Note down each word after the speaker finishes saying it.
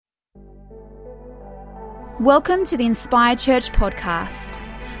Welcome to the Inspire Church podcast.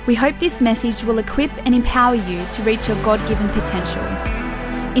 We hope this message will equip and empower you to reach your God-given potential.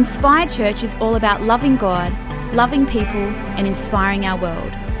 Inspire Church is all about loving God, loving people, and inspiring our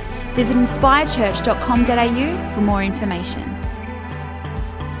world. Visit inspirechurch.com.au for more information.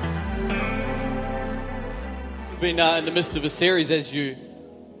 We've been in the midst of a series, as you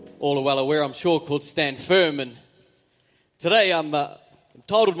all are well aware, I'm sure, called Stand Firm. And today I'm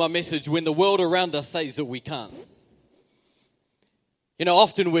titled my message, When the World Around Us Says That We Can't. You know,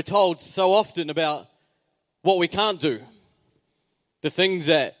 often we're told so often about what we can't do. The things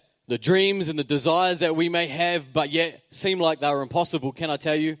that, the dreams and the desires that we may have, but yet seem like they're impossible. Can I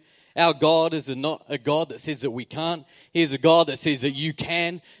tell you? Our God is not a God that says that we can't. He is a God that says that you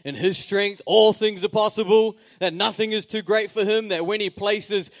can. In His strength, all things are possible. That nothing is too great for Him. That when He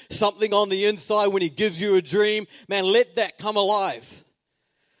places something on the inside, when He gives you a dream, man, let that come alive.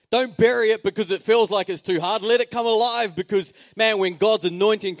 Don't bury it because it feels like it's too hard. Let it come alive because, man, when God's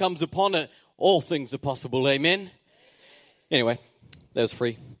anointing comes upon it, all things are possible. Amen? Anyway, that was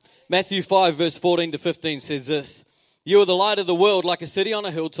free. Matthew 5, verse 14 to 15 says this. You are the light of the world, like a city on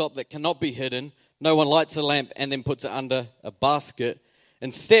a hilltop that cannot be hidden. No one lights a lamp and then puts it under a basket.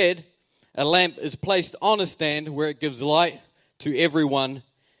 Instead, a lamp is placed on a stand where it gives light to everyone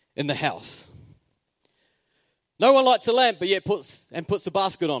in the house. No one lights a lamp, but yet puts a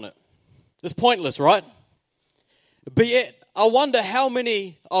basket on it. It's pointless, right? But yet, I wonder how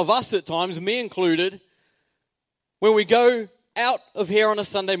many of us at times, me included, when we go out of here on a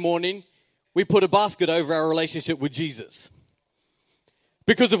Sunday morning, we put a basket over our relationship with Jesus.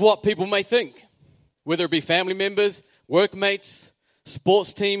 Because of what people may think. Whether it be family members, workmates,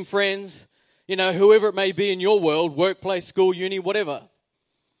 sports team friends, you know, whoever it may be in your world, workplace, school, uni, whatever.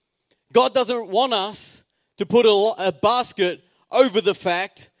 God doesn't want us to put a basket over the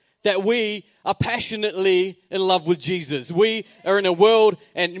fact that we are passionately in love with Jesus. We are in a world,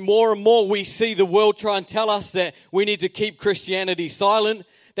 and more we see the world try and tell us that we need to keep Christianity silent,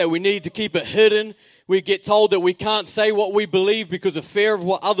 that we need to keep it hidden. We get told that we can't say what we believe because of fear of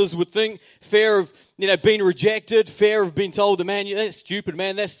what others would think, fear of, you know, being rejected, fear of being told, man, that's stupid,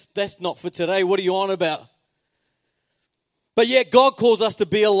 man, that's not for today. What are you on about? But yet God calls us to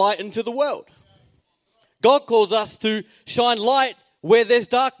be a light into the world. God calls us to shine light where there's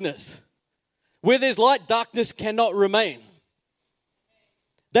darkness. Where there's light, darkness cannot remain.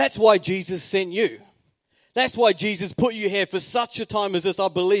 That's why Jesus sent you. That's why Jesus put you here for such a time as this. I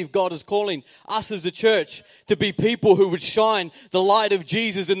believe God is calling us as a church to be people who would shine the light of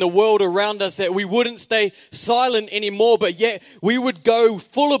Jesus in the world around us, that we wouldn't stay silent anymore, but yet we would go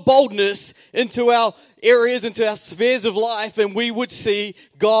full of boldness into our areas, into our spheres of life, and we would see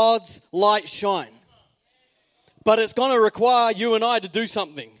God's light shine. But it's going to require you and I to do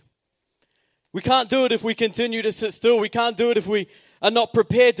something. We can't do it if we continue to sit still. We can't do it if we are not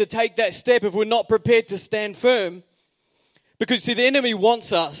prepared to take that step, if we're not prepared to stand firm. Because, see, the enemy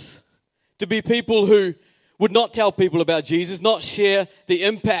wants us to be people who would not tell people about Jesus, not share the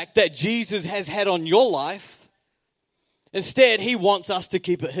impact that Jesus has had on your life. Instead, he wants us to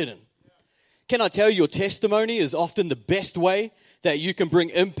keep it hidden. Can I tell you, your testimony is often the best way that you can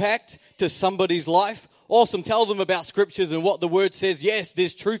bring impact to somebody's life. Awesome, tell them about scriptures and what the word says. Yes,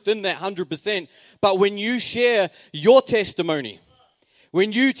 there's truth in that 100%. But when you share your testimony,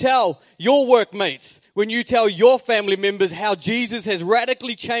 when you tell your workmates, when you tell your family members how Jesus has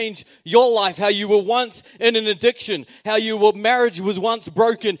radically changed your life, how you were once in an addiction, how your marriage was once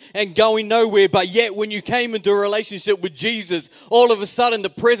broken and going nowhere, but yet when you came into a relationship with Jesus, all of a sudden the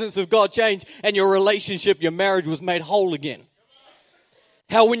presence of God changed and your relationship, your marriage was made whole again.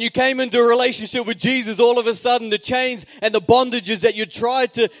 How when you came into a relationship with Jesus, all of a sudden the chains and the bondages that you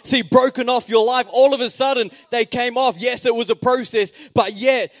tried to see broken off your life, all of a sudden they came off. Yes, it was a process, but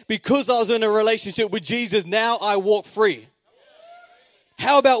yet because I was in a relationship with Jesus, now I walk free.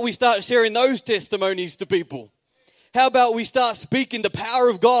 How about we start sharing those testimonies to people? How about we start speaking the power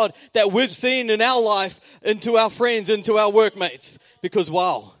of God that we've seen in our life into our friends, into our workmates? Because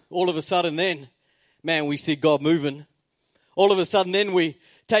wow, all of a sudden then, man, we see God moving. All of a sudden then we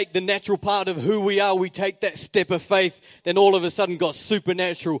take the natural part of who we are, we take that step of faith, then all of a sudden God's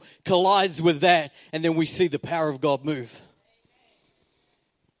supernatural collides with that, and then we see the power of God move.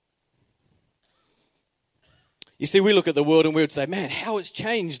 You see, we look at the world and we would say, man, how it's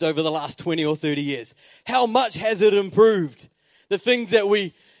changed over the last 20 or 30 years. How much has it improved? The things that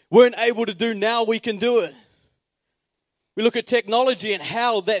we weren't able to do, now we can do it. We look at technology and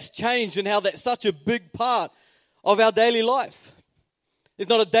how that's changed and how that's such a big part of our daily life. There's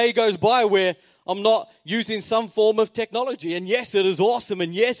not a day goes by where I'm not using some form of technology. And yes, it is awesome.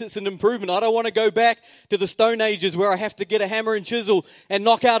 And yes, it's an improvement. I don't want to go back to the Stone Ages where I have to get a hammer and chisel and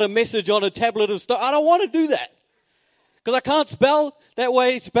knock out a message on a tablet of stone. I don't want to do that. Because I can't spell that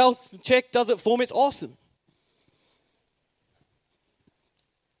way. Spell check does it for me. It's awesome.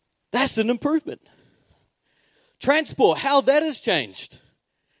 That's an improvement. Transport, how that has changed.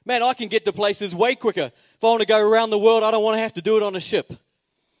 Man, I can get to places way quicker. If I want to go around the world, I don't want to have to do it on a ship.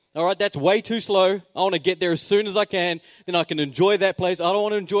 All right, that's way too slow. I want to get there as soon as I can. Then I can enjoy that place. I don't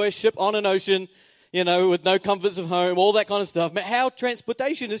want to enjoy a ship on an ocean, with no comforts of home, all that kind of stuff. Man, how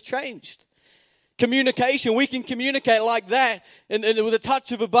transportation has changed. Communication, we can communicate like that. And with a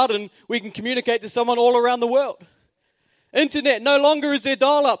touch of a button, we can communicate to someone all around the world. Internet, no longer is there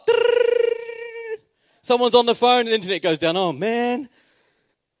dial-up. Someone's on the phone and the internet goes down. Oh, man,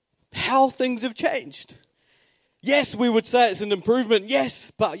 how things have changed. Yes, we would say it's an improvement.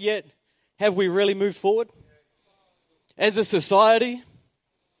 Yes, but yet, have we really moved forward? As a society,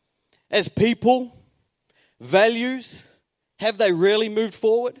 as people, values, have they really moved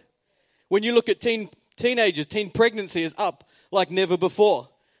forward? When you look at teenagers, teen pregnancy is up like never before.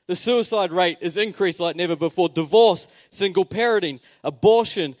 The suicide rate is increased like never before. Divorce, single parenting,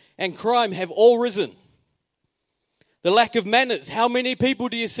 abortion, and crime have all risen. The lack of manners. How many people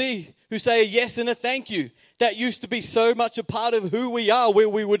do you see who say a yes and a thank you? That used to be so much a part of who we are, where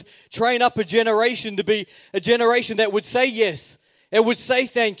we would train up a generation to be a generation that would say yes and would say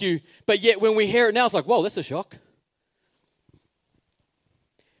thank you. But yet when we hear it now, it's like, whoa, that's a shock.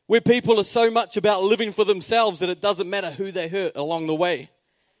 Where people are so much about living for themselves that it doesn't matter who they hurt along the way.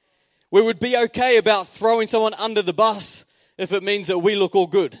 We would be okay about throwing someone under the bus if it means that we look all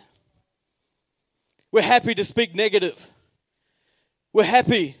good. We're happy to speak negative. We're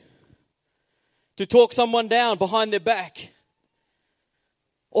happy to talk someone down behind their back.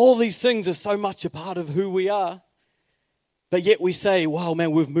 All these things are so much a part of who we are. But yet we say, wow,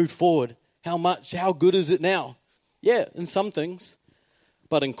 man, we've moved forward. How much? How good is it now? Yeah, in some things.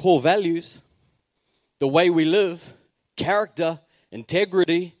 But in core values, the way we live, character,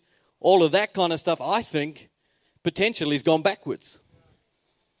 integrity, all of that kind of stuff, I think, potentially has gone backwards.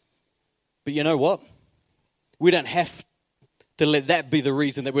 But you know what? We don't have to let that be the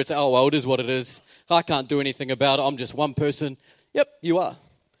reason that we'd say, oh, well, it is what it is. I can't do anything about it. I'm just one person. Yep, you are.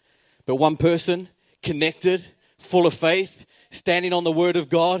 But one person, connected, full of faith, standing on the word of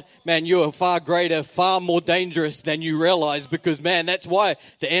God, man, you are far greater, far more dangerous than you realize, because, man, that's why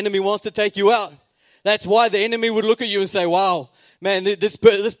the enemy wants to take you out. That's why the enemy would look at you and say, wow, man, this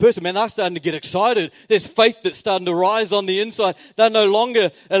person, man, they're starting to get excited. There's faith that's starting to rise on the inside. They're no longer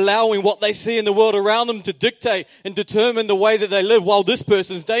allowing what they see in the world around them to dictate and determine the way that they live. Well, this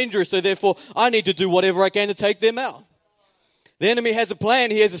person's dangerous, so therefore I need to do whatever I can to take them out. The enemy has a plan.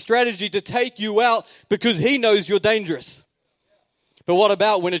 He has a strategy to take you out because he knows you're dangerous. But what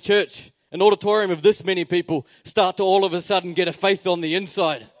about when a church, an auditorium of this many people, start to all of a sudden get a faith on the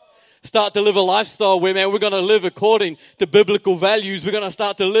inside? Start to live a lifestyle where, man, we're going to live according to biblical values. We're going to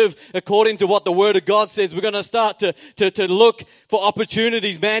start to live according to what the Word of God says. We're going to start to look for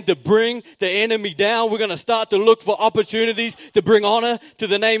opportunities, man, to bring the enemy down. We're going to start to look for opportunities to bring honor to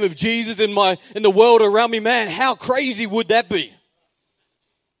the name of Jesus in the world around me. Man, how crazy would that be?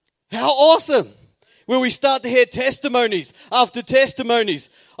 How awesome. Where we start to hear testimonies after testimonies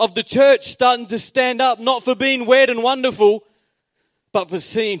of the church starting to stand up, not for being weird and wonderful, but for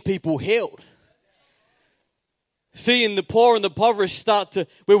seeing people healed. Seeing the poor and the impoverished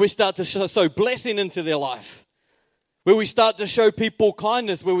where we start to sow blessing into their life. Where we start to show people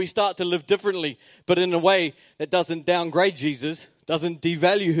kindness, where we start to live differently, but in a way that doesn't downgrade Jesus, doesn't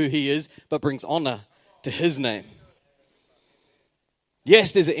devalue who he is, but brings honor to his name.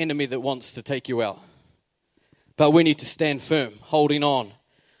 Yes, there's an enemy that wants to take you out, but we need to stand firm, holding on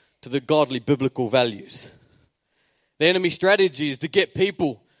to the godly biblical values. The enemy's strategy is to get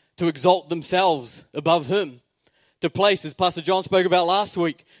people to exalt themselves above him, to place, as Pastor John spoke about last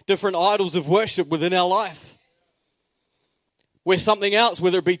week, different idols of worship within our life. Where something else,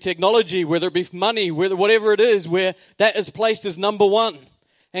 whether it be technology, whether it be money, whatever it is, where that is placed as number one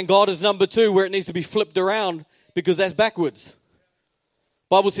and God is number two, where it needs to be flipped around because that's backwards.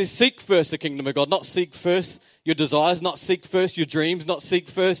 Bible says seek first the kingdom of God, not seek first your desires, not seek first your dreams, not seek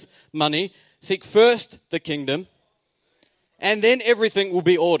first money. Seek first the kingdom. And then everything will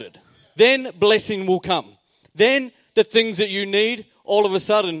be ordered. Then blessing will come. Then the things that you need all of a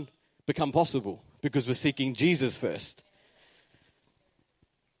sudden become possible because we're seeking Jesus first.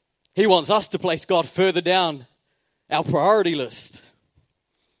 He wants us to place God further down our priority list.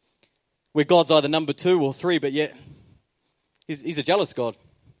 Where God's either number 2 or 3, but yet He's a jealous God.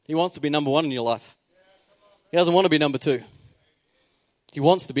 He wants to be number one in your life. He doesn't want to be number two. He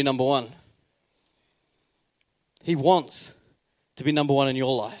wants to be number one. He wants to be number one in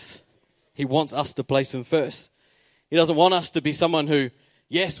your life. He wants us to place him first. He doesn't want us to be someone who,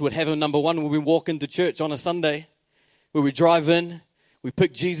 yes, would have him number one when we walk into church on a Sunday, where we drive in, we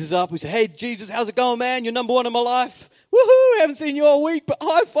pick Jesus up, we say, hey, Jesus, how's it going, man? You're number one in my life. Woohoo, haven't seen you all week, but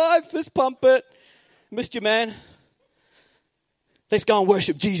high five, fist pump it. Missed you, man. Let's go and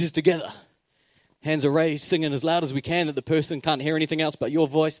worship Jesus together. Hands are raised, singing as loud as we can that the person can't hear anything else but your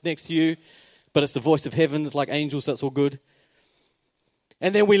voice next to you. But it's the voice of heaven. It's like angels, so it's all good.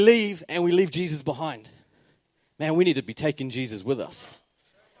 And then we leave, and we leave Jesus behind. Man, we need to be taking Jesus with us.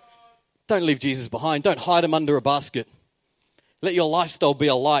 Don't leave Jesus behind. Don't hide him under a basket. Let your lifestyle be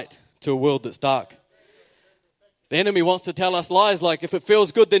a light to a world that's dark. The enemy wants to tell us lies like, if it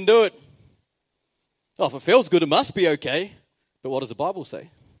feels good, then do it. Oh, if it feels good, it must be okay. But what does the Bible say?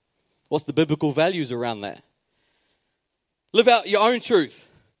 What's the biblical values around that? Live out your own truth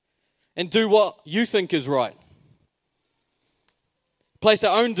and do what you think is right. Place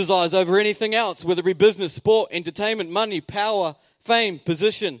our own desires over anything else, whether it be business, sport, entertainment, money, power, fame,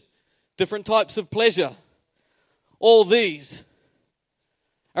 position, different types of pleasure. All these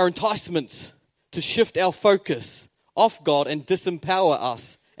are enticements to shift our focus off God and disempower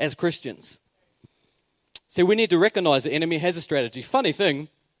us as Christians. See, we need to recognize the enemy has a strategy. Funny thing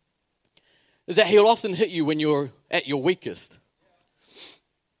is that he'll often hit you when you're at your weakest.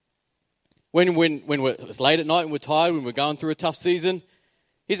 When it's late at night and we're tired, when we're going through a tough season,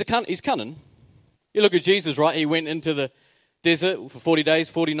 he's cunning. You look at Jesus, right? He went into the desert for 40 days,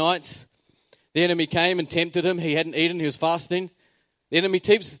 40 nights. The enemy came and tempted him. He hadn't eaten. He was fasting. The enemy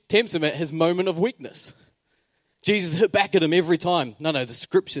tempts him at his moment of weakness. Jesus hit back at him every time. No, the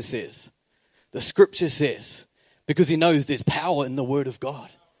Scripture says. The Scripture says. Because he knows there's power in the Word of God.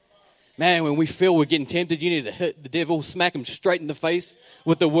 Man, when we feel we're getting tempted, you need to hit the devil, smack him straight in the face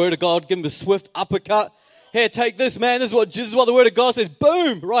with the Word of God. Give him a swift uppercut. Here, take this, man. This is what the Word of God says.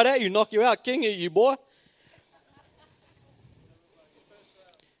 Boom! Right at you, knock you out. King of you, boy.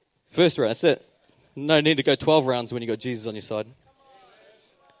 First round, that's it. No need to go 12 rounds when you got Jesus on your side.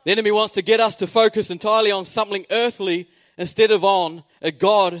 The enemy wants to get us to focus entirely on something earthly instead of on a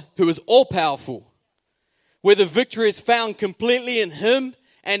God who is all-powerful, where the victory is found completely in Him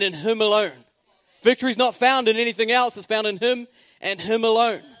and in Him alone. Victory is not found in anything else. It's found in Him and Him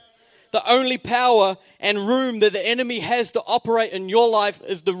alone. The only power and room that the enemy has to operate in your life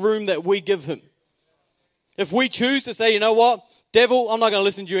is the room that we give him. If we choose to say, you know what, devil, I'm not going to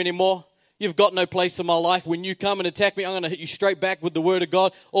listen to you anymore. You've got no place in my life. When you come and attack me, I'm going to hit you straight back with the Word of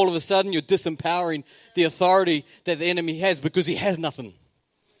God. All of a sudden, you're disempowering the authority that the enemy has because he has nothing.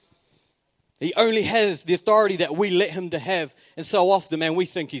 He only has the authority that we let him to have. And so often, man, we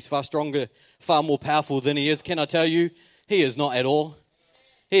think he's far stronger, far more powerful than he is. Can I tell you, he is not at all.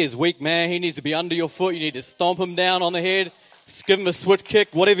 He is weak, man. He needs to be under your foot. You need to stomp him down on the head, give him a swift kick,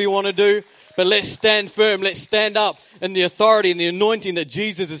 whatever you want to do. But let's stand firm. Let's stand up in the authority and the anointing that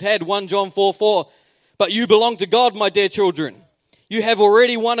Jesus has had. 1 John 4:4. But you belong to God, my dear children. You have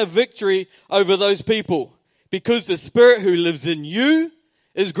already won a victory over those people because the Spirit who lives in you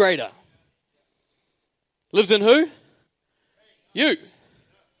is greater. Lives in who? You.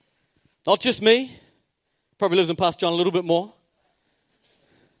 Not just me. Probably lives in Pastor John a little bit more.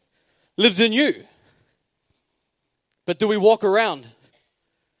 Lives in you. But do we walk around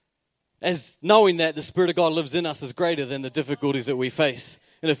as knowing that the Spirit of God lives in us is greater than the difficulties that we face?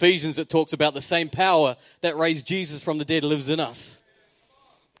 In Ephesians, it talks about the same power that raised Jesus from the dead lives in us.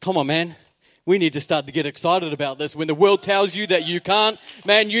 Come on, man. We need to start to get excited about this. When the world tells you that you can't,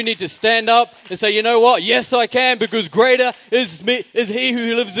 man, you need to stand up and say, you know what? Yes, I can, because greater is He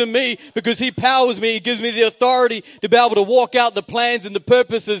who lives in me, because He powers me. He gives me the authority to be able to walk out the plans and the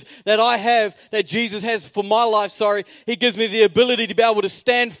purposes that I have, that Jesus has for my life, He gives me the ability to be able to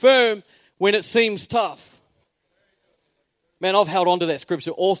stand firm when it seems tough. Man, I've held on to that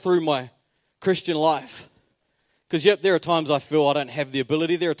scripture all through my Christian life. Because, yep, there are times I feel I don't have the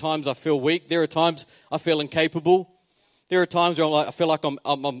ability. There are times I feel weak. There are times I feel incapable. There are times where I feel like I'm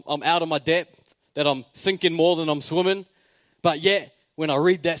out of my depth, that I'm sinking more than I'm swimming. But yet, when I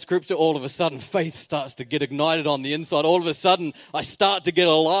read that scripture, all of a sudden faith starts to get ignited on the inside. All of a sudden, I start to get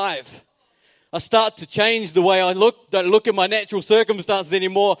alive. I start to change the way I look. Don't look at my natural circumstances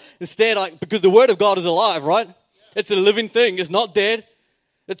anymore. Instead, because the Word of God is alive, right? It's a living thing. It's not dead.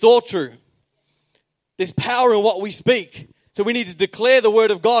 It's all true. There's power in what we speak. So we need to declare the Word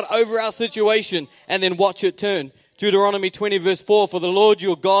of God over our situation and then watch it turn. Deuteronomy 20 verse 4, for the Lord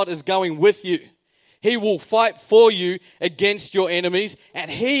your God is going with you. He will fight for you against your enemies, and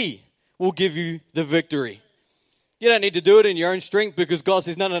He will give you the victory. You don't need to do it in your own strength, because God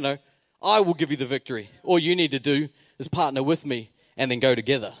says, no, I will give you the victory. All you need to do is partner with me and then go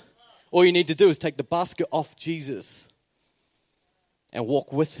together. All you need to do is take the basket off Jesus and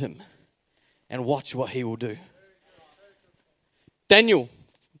walk with Him and watch what He will do. Daniel,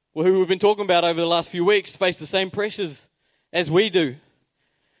 who we've been talking about over the last few weeks, faced the same pressures as we do.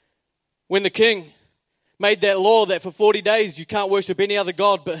 When the king made that law that for 40 days you can't worship any other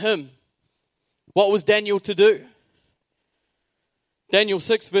god but Him, what was Daniel to do? Daniel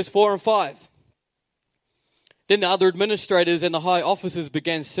 6, verse 4 and 5. Then the other administrators and the high officers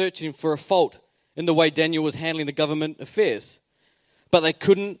began searching for a fault in the way Daniel was handling the government affairs. But they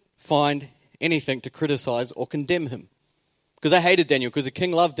couldn't find anything to criticize or condemn him. Because they hated Daniel, because the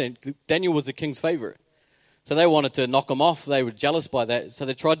king loved Daniel. Daniel was the king's favorite. So they wanted to knock him off. They were jealous by that. So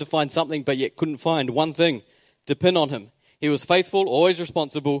they tried to find something, but yet couldn't find one thing to pin on him. He was faithful, always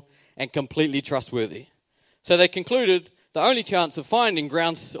responsible, and completely trustworthy. So they concluded the only chance of finding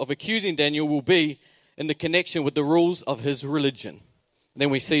grounds of accusing Daniel will be in the connection with the rules of his religion. Then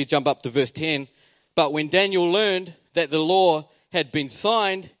we see, jump up to verse 10. But when Daniel learned that the law had been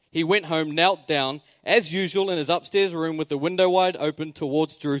signed, he went home, knelt down, as usual, in his upstairs room with the window wide open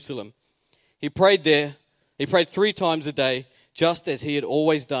towards Jerusalem. He prayed there. He prayed 3 times a day, just as he had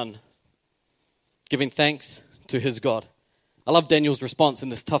always done, giving thanks to his God. I love Daniel's response in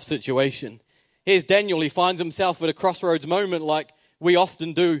this tough situation. Here's Daniel. He finds himself at a crossroads moment like we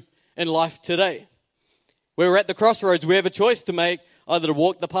often do in life today. We're at the crossroads. We have a choice to make, either to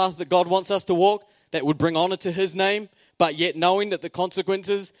walk the path that God wants us to walk, that would bring honor to His name, but yet knowing that the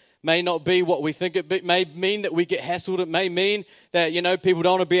consequences may not be what we think it may mean that we get hassled. It may mean that, people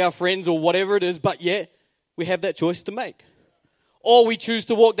don't want to be our friends or whatever it is, but yet we have that choice to make. Or we choose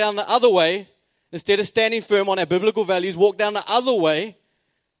to walk down the other way, instead of standing firm on our biblical values, walk down the other way,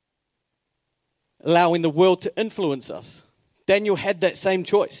 allowing the world to influence us. Daniel had that same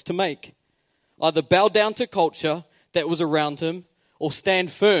choice to make. Either bow down to culture that was around him or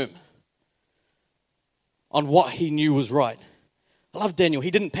stand firm on what he knew was right. I love Daniel. He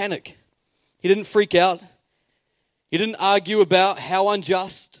didn't panic. He didn't freak out. He didn't argue about how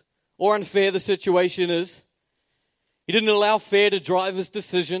unjust or unfair the situation is. He didn't allow fear to drive his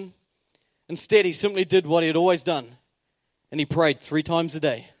decision. Instead, he simply did what he had always done, and he prayed 3 times a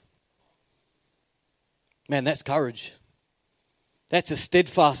day. Man, that's courage. That's a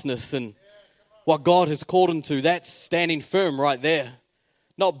steadfastness in what God has called him to. That's standing firm right there.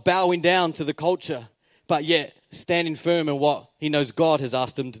 Not bowing down to the culture, but yet standing firm in what he knows God has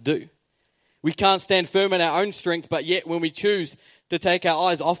asked him to do. We can't stand firm in our own strength, but yet when we choose to take our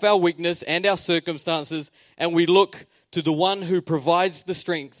eyes off our weakness and our circumstances and we look to the one who provides the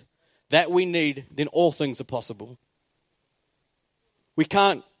strength that we need, then all things are possible. We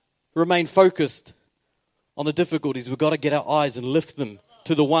can't remain focused on the difficulties. We've got to get our eyes and lift them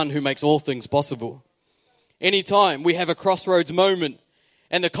to the one who makes all things possible. Anytime we have a crossroads moment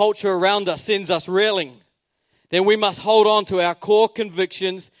and the culture around us sends us reeling, then we must hold on to our core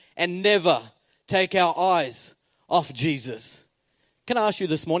convictions and never take our eyes off Jesus. Can I ask you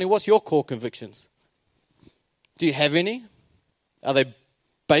this morning, what's your core convictions? Do you have any? Are they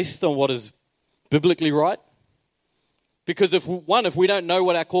based on what is biblically right? Because if we don't know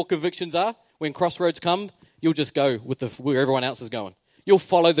what our core convictions are, when crossroads come, you'll just go with where everyone else is going. You'll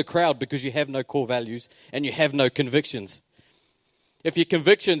follow the crowd because you have no core values and you have no convictions. If your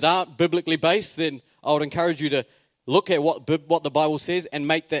convictions aren't biblically based, then I would encourage you to look at what the Bible says and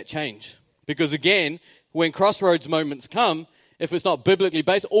make that change. Because again, when crossroads moments come, if it's not biblically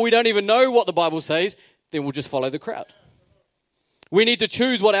based, or we don't even know what the Bible says, then we'll just follow the crowd. We need to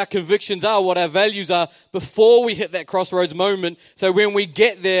choose what our convictions are, what our values are, before we hit that crossroads moment. So when we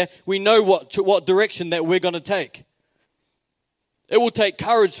get there, we know what direction that we're going to take. It will take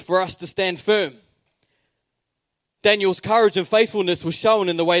courage for us to stand firm. Daniel's courage and faithfulness was shown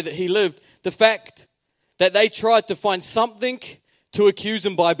in the way that he lived. The fact that they tried to find something to accuse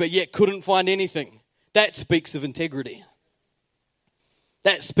him by, but yet couldn't find anything. That speaks of integrity.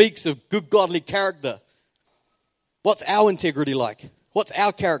 That speaks of good godly character. What's our integrity like? What's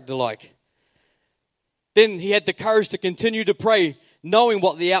our character like? Then he had the courage to continue to pray, knowing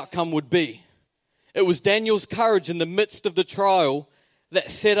what the outcome would be. It was Daniel's courage in the midst of the trial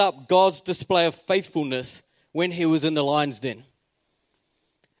that set up God's display of faithfulness when he was in the lion's den.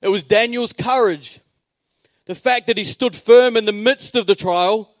 It was Daniel's courage, the fact that he stood firm in the midst of the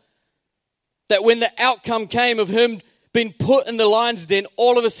trial, that when the outcome came of him being put in the lion's den,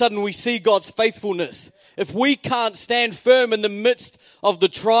 all of a sudden we see God's faithfulness. if we can't stand firm in the midst of the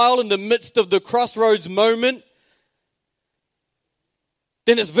trial, in the midst of the crossroads moment,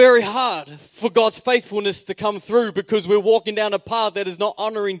 then it's very hard for God's faithfulness to come through, because we're walking down a path that is not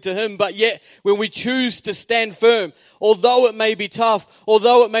honoring to Him. But yet, when we choose to stand firm, although it may be tough,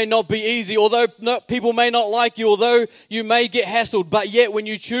 although it may not be easy, although people may not like you, although you may get hassled, but yet when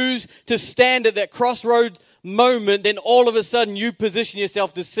you choose to stand at that crossroad moment, then all of a sudden you position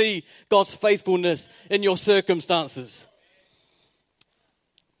yourself to see God's faithfulness in your circumstances.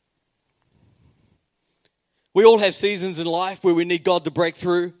 We all have seasons in life where we need God to break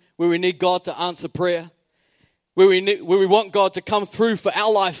through, where we need God to answer prayer, where we want God to come through for our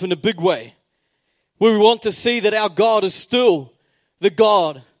life in a big way, where we want to see that our God is still the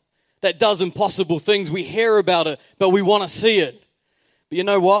God that does impossible things. We hear about it, but we want to see it. But you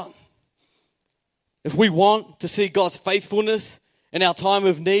know what? If we want to see God's faithfulness in our time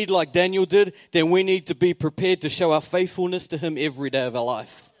of need like Daniel did, then we need to be prepared to show our faithfulness to Him every day of our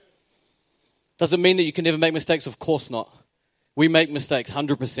life. Does it mean that you can never make mistakes? Of course not. We make mistakes,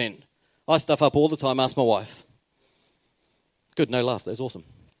 100%. I stuff up all the time, ask my wife. Good, no laugh, that's awesome.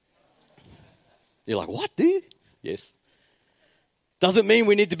 You're like, what, dude? Yes. Doesn't mean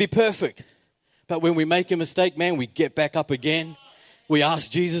we need to be perfect. But when we make a mistake, man, we get back up again. We ask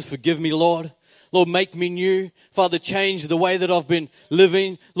Jesus, forgive me, Lord. Lord, make me new. Father, change the way that I've been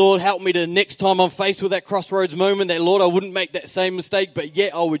living. Lord, help me to next time I'm faced with that crossroads moment, that, Lord, I wouldn't make that same mistake, but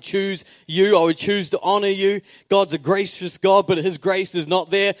yet I would choose you. I would choose to honor you. God's a gracious God, but His grace is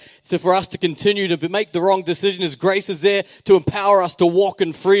not there for us to continue to make the wrong decision. His grace is there to empower us to walk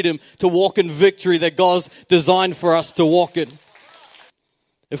in freedom, to walk in victory that God's designed for us to walk in.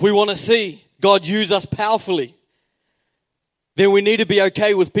 If we want to see God use us powerfully, then we need to be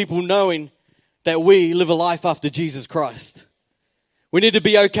okay with people knowing that we live a life after Jesus Christ. We need to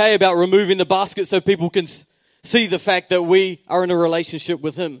be okay about removing the basket so people can see the fact that we are in a relationship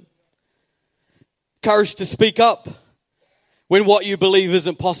with Him. Courage to speak up when what you believe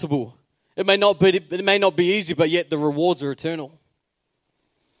isn't possible. It may not be easy, but yet the rewards are eternal.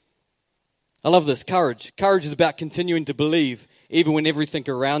 I love this, courage. Courage is about continuing to believe even when everything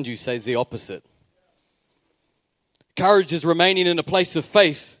around you says the opposite. Courage is remaining in a place of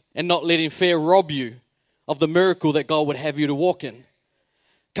faith and not letting fear rob you of the miracle that God would have you to walk in.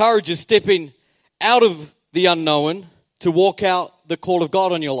 Courage is stepping out of the unknown to walk out the call of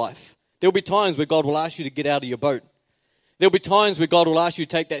God on your life. There'll be times where God will ask you to get out of your boat. There'll be times where God will ask you to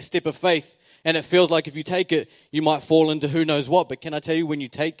take that step of faith, and it feels like if you take it, you might fall into who knows what. But can I tell you, when you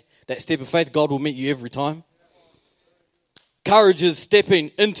take that step of faith, God will meet you every time. Courage is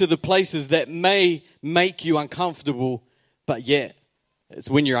stepping into the places that may make you uncomfortable, but yet it's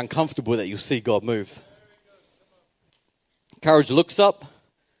when you're uncomfortable that you'll see God move. Courage looks up,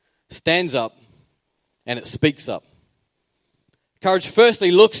 stands up, and it speaks up. Courage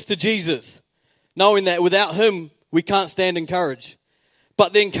firstly looks to Jesus, knowing that without Him, we can't stand in courage.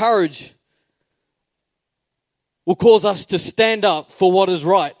 But then courage will cause us to stand up for what is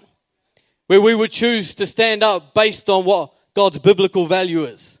right, where we would choose to stand up based on what God's biblical value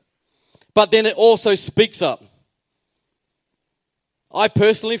is. But then it also speaks up. I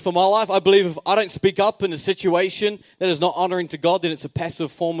personally, for my life, I believe if I don't speak up in a situation that is not honoring to God, then it's a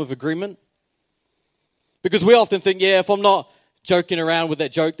passive form of agreement. Because we often think, if I'm not joking around with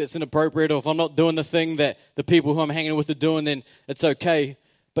that joke that's inappropriate, or if I'm not doing the thing that the people who I'm hanging with are doing, then it's okay.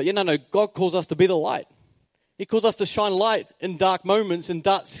 But no, God calls us to be the light. He calls us to shine light in dark moments, in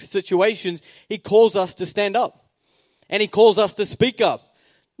dark situations. He calls us to stand up. And He calls us to speak up.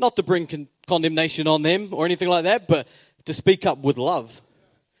 Not to bring condemnation on them or anything like that, but to speak up with love.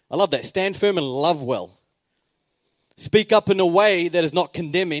 I love that. Stand firm and love well. Speak up in a way that is not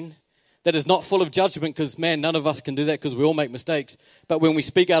condemning, that is not full of judgment, because, none of us can do that because we all make mistakes. But when we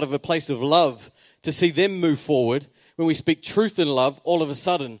speak out of a place of love to see them move forward, when we speak truth in love, all of a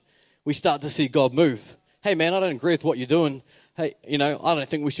sudden we start to see God move. Hey, I don't agree with what you're doing. Hey, I don't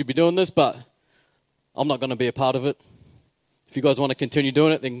think we should be doing this, but I'm not going to be a part of it. If you guys want to continue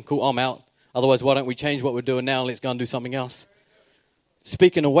doing it, then cool, I'm out. Otherwise, why don't we change what we're doing now and let's go and do something else?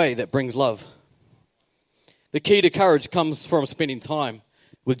 Speak in a way that brings love. The key to courage comes from spending time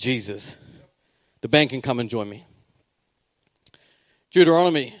with Jesus. The band can come and join me.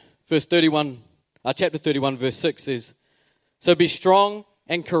 Deuteronomy, chapter 31, verse 6 says, "So be strong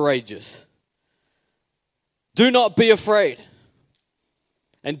and courageous. Do not be afraid,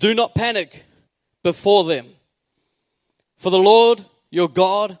 and do not panic before them. For the Lord your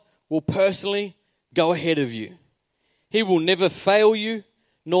God will personally go ahead of you. He will never fail you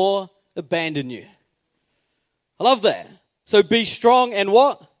nor abandon you." I love that. So be strong and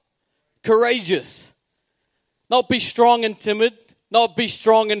what? Courageous. Not be strong and timid, not be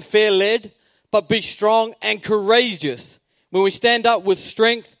strong and fear-led, but be strong and courageous. When we stand up with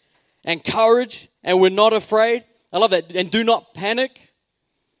strength and courage and we're not afraid. I love that. And do not panic.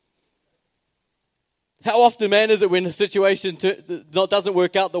 How often, man, is it when a situation doesn't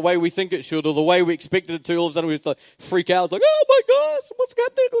work out the way we think it should or the way we expected it to, all of a sudden we just freak out, like, oh my gosh, what's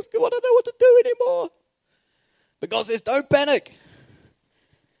happening? I don't know what to do anymore. But God says, don't panic.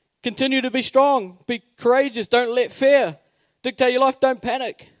 Continue to be strong. Be courageous. Don't let fear dictate your life. Don't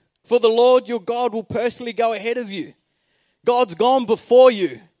panic. For the Lord your God will personally go ahead of you. God's gone before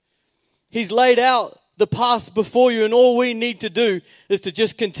you. He's laid out the path before you, and all we need to do is to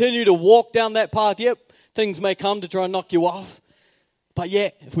just continue to walk down that path. Yep, things may come to try and knock you off, but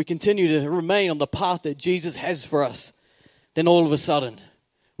yet, if we continue to remain on the path that Jesus has for us, then all of a sudden,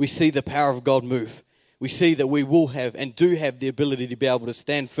 we see the power of God move. We see that we will have and do have the ability to be able to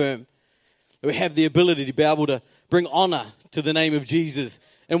stand firm. We have the ability to be able to bring honor to the name of Jesus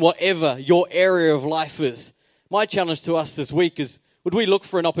in whatever your area of life is. My challenge to us this week is, would we look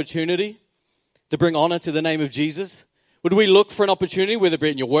for an opportunity to bring honor to the name of Jesus? Would we look for an opportunity, whether it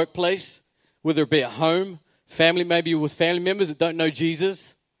be in your workplace, whether it be at home, family, maybe with family members that don't know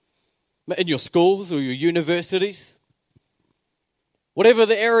Jesus, in your schools or your universities, whatever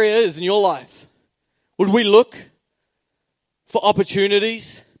the area is in your life, would we look for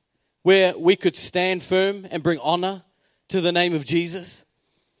opportunities where we could stand firm and bring honor to the name of Jesus?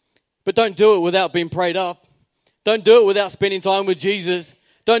 But don't do it without being prayed up. Don't do it without spending time with Jesus.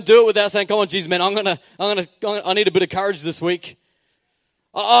 Don't do it without saying, come on, Jesus, man, I need a bit of courage this week.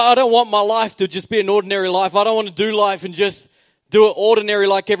 I don't want my life to just be an ordinary life. I don't want to do life and just do it ordinary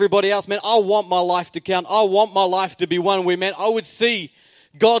like everybody else, man. I want my life to count. I want my life to be one where, man, I would see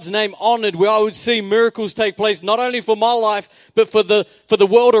God's name honored, where I would see miracles take place, not only for my life, but for the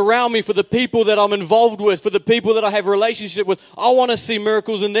world around me, for the people that I'm involved with, for the people that I have a relationship with. I want to see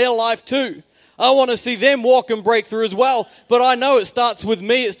miracles in their life too. I want to see them walk and break through as well. But I know it starts with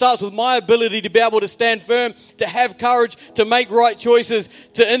me. It starts with my ability to be able to stand firm, to have courage, to make right choices,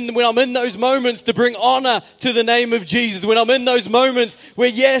 when I'm in those moments, to bring honor to the name of Jesus. When I'm in those moments where,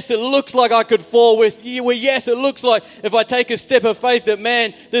 yes, it looks like I could fall, where yes, it looks like if I take a step of faith that,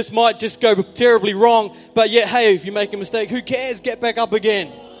 man, this might just go terribly wrong. But yet, hey, if you make a mistake, who cares? Get back up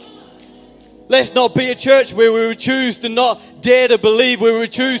again. Let's not be a church where we would choose to not dare to believe, where we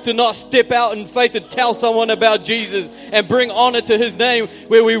would choose to not step out in faith and tell someone about Jesus and bring honor to his name,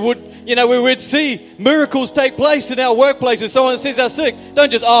 where we would see miracles take place in our workplaces. Someone says they're sick,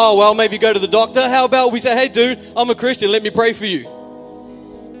 don't just, maybe go to the doctor. How about we say, hey dude, I'm a Christian, let me pray for you.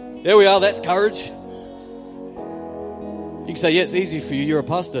 There we are, that's courage. You can say, yeah, it's easy for you, you're a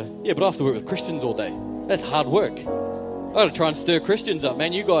pastor. Yeah, but I have to work with Christians all day. That's hard work. I've got to try and stir Christians up,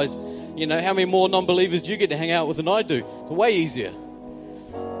 man. You guys, how many more non-believers do you get to hang out with than I do? It's way easier.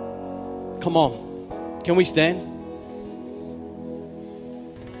 Come on. Can we stand?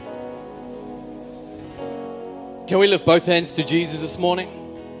 Can we lift both hands to Jesus this morning?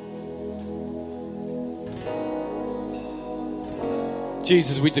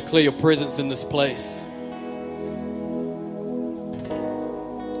 Jesus, we declare your presence in this place.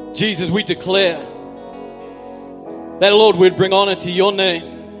 Jesus, we declare that, Lord, we'd bring honor to your name.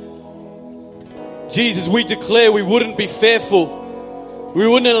 Jesus, we declare we wouldn't be fearful. We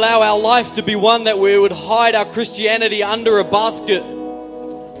wouldn't allow our life to be one that we would hide our Christianity under a basket.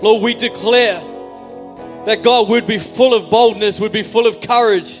 Lord, we declare that God would be full of boldness, would be full of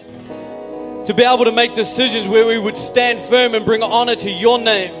courage to be able to make decisions where we would stand firm and bring honor to your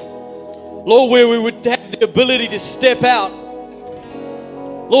name. Lord, where we would have the ability to step out.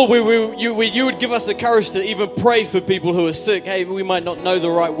 Lord, where you would give us the courage to even pray for people who are sick. Hey, we might not know the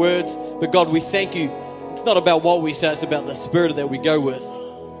right words, but God, we thank you. It's not about what we say, it's about the spirit that we go with.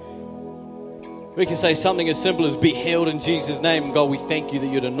 We can say something as simple as be healed in Jesus' name. And God, we thank you that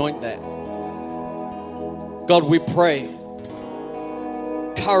you'd anoint that. God, we pray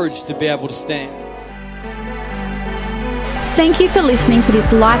courage to be able to stand. Thank you for listening to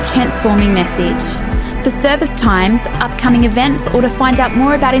this life-transforming message. For service times, upcoming events, or to find out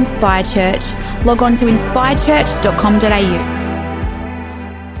more about Inspire Church, log on to inspirechurch.com.au.